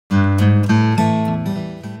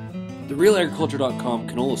RealAgriculture.com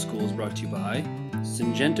Canola School is brought to you by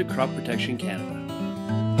Syngenta Crop Protection Canada.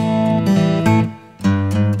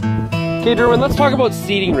 Okay, Derwin, let's talk about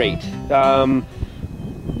seeding rate.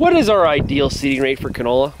 What is our ideal seeding rate for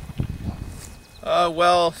canola?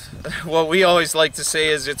 Well, what we always like to say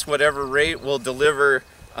is it's whatever rate will deliver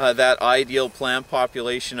that ideal plant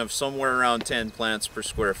population of somewhere around 10 plants per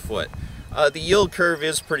square foot. The yield curve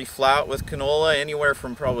is pretty flat with canola. Anywhere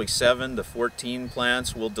from probably 7 to 14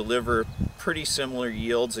 plants will deliver pretty similar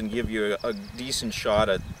yields and give you a decent shot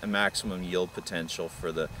at a maximum yield potential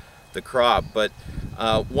for the crop. But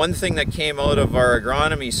one thing that came out of our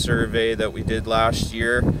agronomy survey that we did last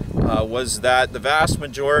year was that the vast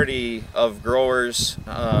majority of growers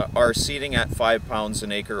are seeding at 5 pounds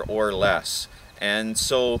an acre or less. And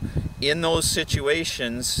so in those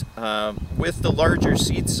situations, with the larger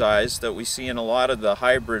seed size that we see in a lot of the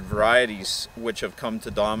hybrid varieties which have come to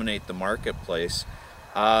dominate the marketplace,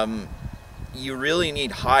 you really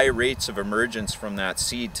need high rates of emergence from that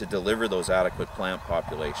seed to deliver those adequate plant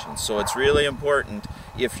populations. So it's really important,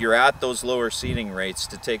 if you're at those lower seeding rates,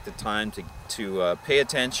 to take the time to pay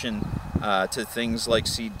attention to things like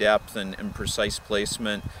seed depth and precise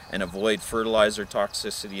placement, and avoid fertilizer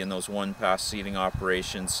toxicity in those one-pass seeding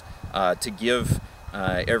operations to give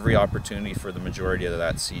every opportunity for the majority of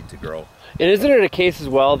that seed to grow. And isn't it a case as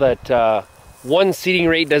well that one seeding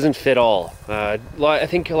rate doesn't fit all? I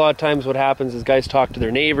think a lot of times what happens is guys talk to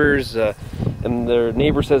their neighbors and their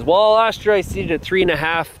neighbor says, well, last year I seeded at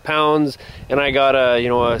 3.5 pounds and I got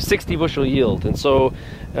a 60 bushel yield. And so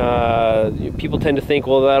people tend to think,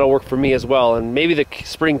 well, that'll work for me as well. And maybe the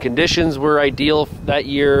spring conditions were ideal that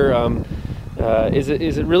year. Is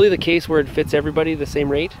it really the case where it fits everybody the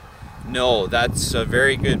same rate? No, that's a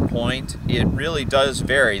very good point. It really does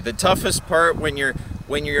vary. The toughest part when you're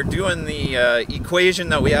doing the equation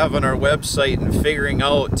that we have on our website and figuring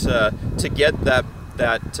out to get that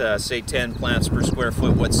say 10 plants per square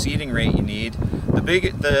foot, what seeding rate you need,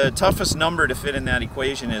 the toughest number to fit in that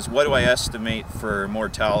equation is, what do I estimate for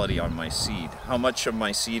mortality on my seed? How much of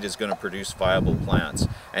my seed is going to produce viable plants?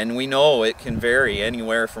 And we know it can vary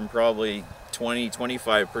anywhere from probably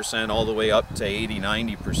 20-25% all the way up to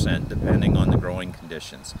 80-90% depending on the growing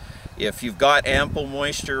conditions. If you've got ample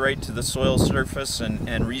moisture right to the soil surface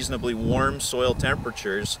and reasonably warm soil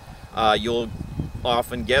temperatures, you'll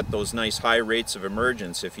often get those nice high rates of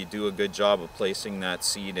emergence if you do a good job of placing that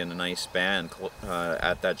seed in a nice band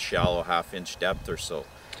at that shallow half-inch depth or so.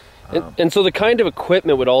 And so the kind of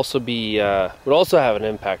equipment would also have an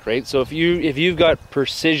impact, right? So if you've got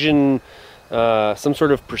precision, some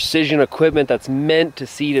sort of precision equipment that's meant to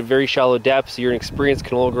seed at very shallow depths, you're an experienced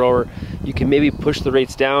canola grower, you can maybe push the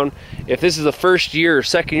rates down. If this is the first year or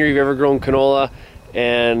second year you've ever grown canola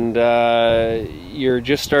and you're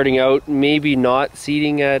just starting out, maybe not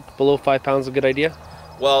seeding at below 5 pounds is a good idea?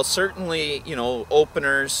 Well, certainly,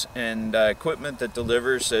 openers and equipment that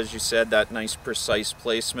delivers, as you said, that nice precise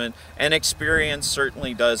placement, and experience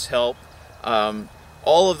certainly does help.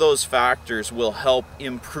 All of those factors will help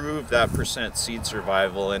improve that percent seed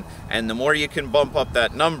survival, and the more you can bump up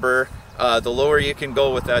that number, the lower you can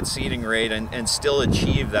go with that seeding rate and still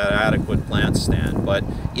achieve that adequate plant stand. But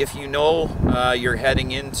if you know you're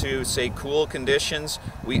heading into, say, cool conditions,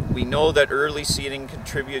 we know that early seeding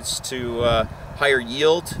contributes to higher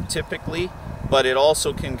yield typically, but it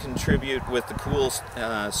also can contribute with the cool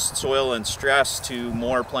soil and stress to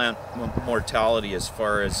more plant mortality as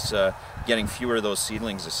far as getting fewer of those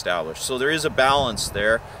seedlings established. So there is a balance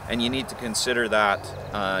there, and you need to consider that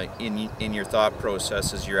in your thought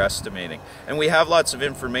process as you're estimating. And we have lots of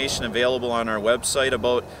information available on our website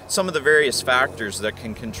about some of the various factors that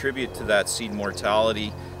can contribute to that seed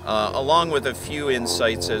mortality, along with a few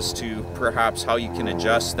insights as to perhaps how you can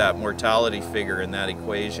adjust that mortality figure in that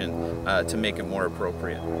equation to make it more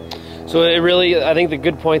appropriate. So I think the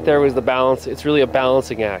good point there was the balance. It's really a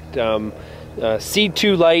balancing act. Seed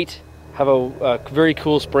too light, have a very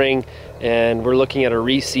cool spring, and we're looking at a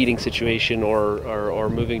reseeding situation or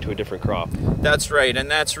moving to a different crop. That's right,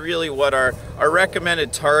 and that's really what our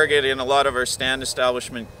recommended target in a lot of our stand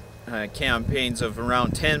establishment campaigns of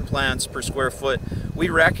around 10 plants per square foot. We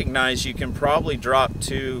recognize you can probably drop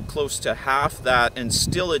to close to half that and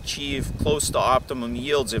still achieve close to optimum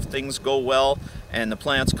yields if things go well and the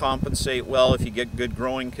plants compensate well, if you get good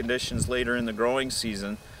growing conditions later in the growing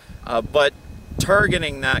season. But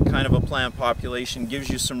targeting that kind of a plant population gives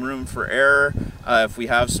you some room for error. If we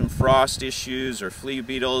have some frost issues or flea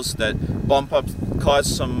beetles that bump up,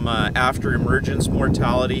 cause some after emergence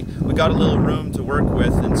mortality, we got a little room to work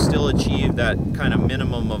with and still achieve that kind of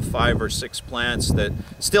minimum of 5 or 6 plants that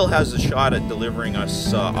still has a shot at delivering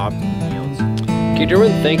us optimal yields. Okay,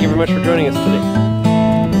 Derwin, thank you very much for joining us today.